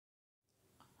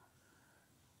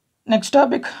Next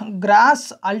topic gross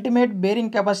ultimate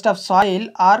bearing capacity of soil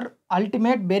are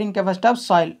ultimate bearing capacity of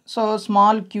soil. So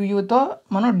small క్యూయూతో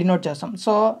మనం denote చేస్తాం.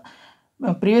 So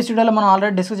previous వీడియోలో మనం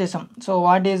already discuss చేసాం. So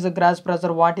what is gross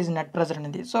pressure, what is net pressure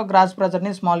అనేది. So gross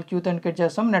ప్రెజర్ని small క్యూతో indicate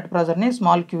చేస్తాం, net ప్రెజర్ని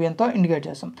small క్యూఎన్తో indicate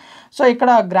చేస్తాం. So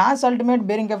ఇక్కడ gross ultimate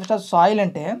bearing capacity of soil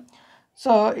అంటే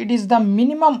so it is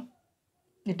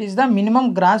the minimum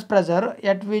gross pressure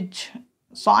at which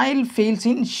soil fails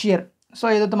in shear. So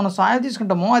ఏదైతే మనం soil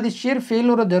తీసుకుంటామో అది shear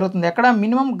failure జరుగుతుంది. ఎక్కడ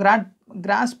మినిమం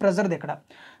గ్రాస్ ప్రెజర్ది ఎక్కడ.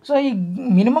 సో ఈ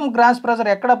మినిమం గ్రాస్ ప్రెజర్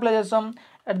ఎక్కడ అప్లై చేస్తాం?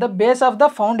 At the base of the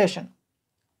foundation.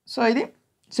 So ఇది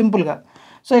సింపుల్గా.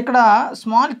 సో ఇక్కడ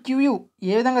స్మాల్ క్యూయూ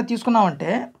ఏ విధంగా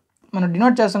తీసుకున్నామంటే మనం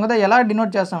డినోట్ చేస్తాం కదా, ఎలా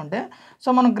డినోట్ చేస్తామంటే సో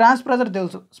మనం గ్రాస్ ప్రెజర్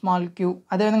తెలుసు స్మాల్ క్యూ,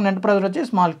 అదేవిధంగా నెట్ ప్రెజర్ వచ్చి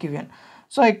స్మాల్ క్యూఎన్.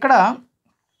 సో ఇక్కడ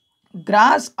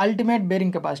gross ultimate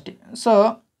bearing capacity, so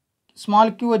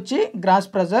small queue వచ్చి గ్రాస్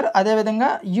ప్రెజర్, అదేవిధంగా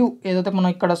యూ ఏదైతే మనం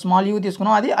ఇక్కడ స్మాల్ యూ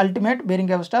తీసుకున్నాం అది ultimate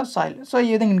bearing capacity of soil. So ఈ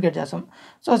విధంగా ఇండికేట్ చేస్తాం.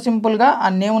 సో సింపుల్గా ఆ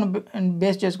నేమ్ను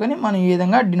బేస్ చేసుకొని మనం ఈ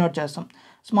విధంగా డినోట్ చేస్తాం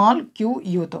స్మాల్ క్యూ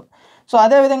యూతో. సో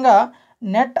అదేవిధంగా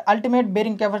net ultimate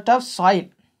bearing capacity of soil.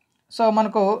 So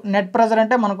మనకు నెట్ ప్రెజర్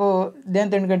అంటే మనకు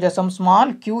దేంతో ఇండికేట్ చేస్తాం?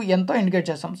 స్మాల్ క్యూఎన్తో ఇండికేట్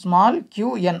చేస్తాం, స్మాల్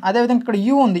క్యూఎన్. అదేవిధంగా ఇక్కడ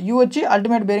యూ ఉంది, యూ వచ్చి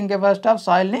ultimate bearing capacity of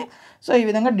సాయిల్ని so ఈ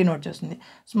విధంగా డినోట్ చేస్తుంది.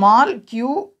 Small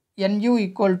క్యూఎన్యూ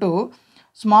equal to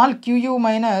small QU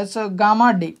minus gamma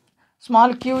D.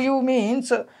 Small QU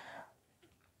means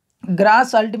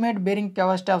gross ultimate bearing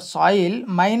capacity of soil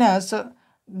minus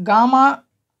gamma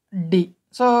D.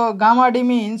 So gamma D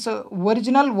means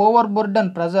original over burden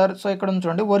pressure. So ఇక్కడ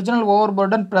చూడండి, original over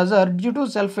burden pressure due to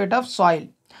self weight of soil.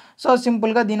 So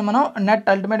సింపుల్గా దీన్ని మనం net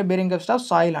ultimate bearing capacity of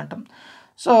soil అంటాం.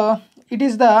 So it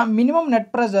is the minimum net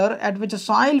pressure at which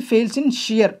soil fails in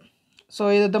shear. So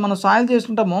ఏదైతే మనం soil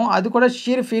చేసుకుంటామో అది కూడా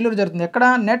shear failure జరుగుతుంది. ఎక్కడ?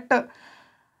 నెట్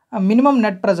మినిమం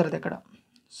నెట్ ప్రెజర్ ఇక్కడ.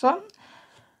 సో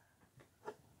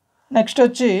నెక్స్ట్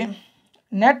వచ్చి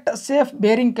net safe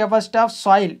bearing capacity of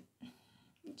soil.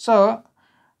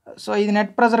 So ఇది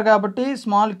నెట్ ప్రెజర్ కాబట్టి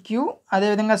స్మాల్ క్యూ,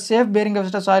 అదేవిధంగా safe bearing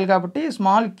capacity of soil కాబట్టి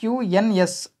స్మాల్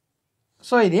క్యూఎన్ఎస్.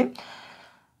 సో ఇది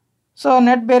so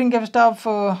net bearing capacity of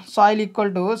soil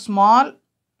equal to small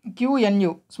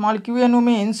క్యూఎన్యూ. Small క్యూఎన్యూ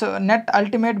means net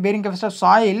ultimate bearing capacity of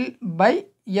soil by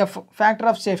F, factor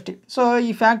of safety. So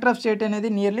ఈ factor of safety అనేది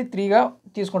nearly 3గా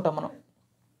తీసుకుంటాం మనం.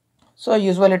 So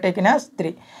usually taken as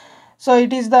 3. So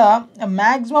it is the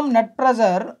maximum net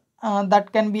pressure that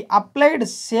can be applied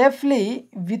safely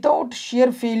without shear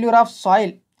failure of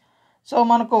soil. So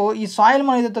మనకు ఈ soil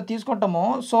మనం ఏదైతే తీసుకుంటామో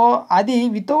so అది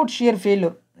వితౌట్ షియర్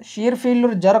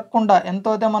ఫెయిల్యూర్ జరగకుండా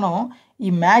ఎంతైతే మనం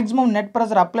ఈ మ్యాక్సిమం నెట్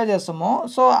ప్రెజర్ అప్లై చేస్తామో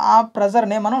సో ఆ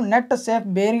ప్రెజర్నే మనం net safe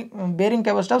bearing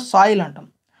capacity of soil అంటాం,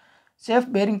 safe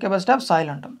bearing capacity of soil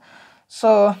అంటాం.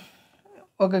 సో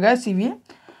ఓకే గైస్, ఇవి.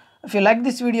 If you like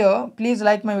this video, please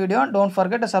like my video. Don't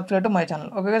forget to subscribe to my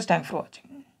channel. Okay guys, thanks for watching.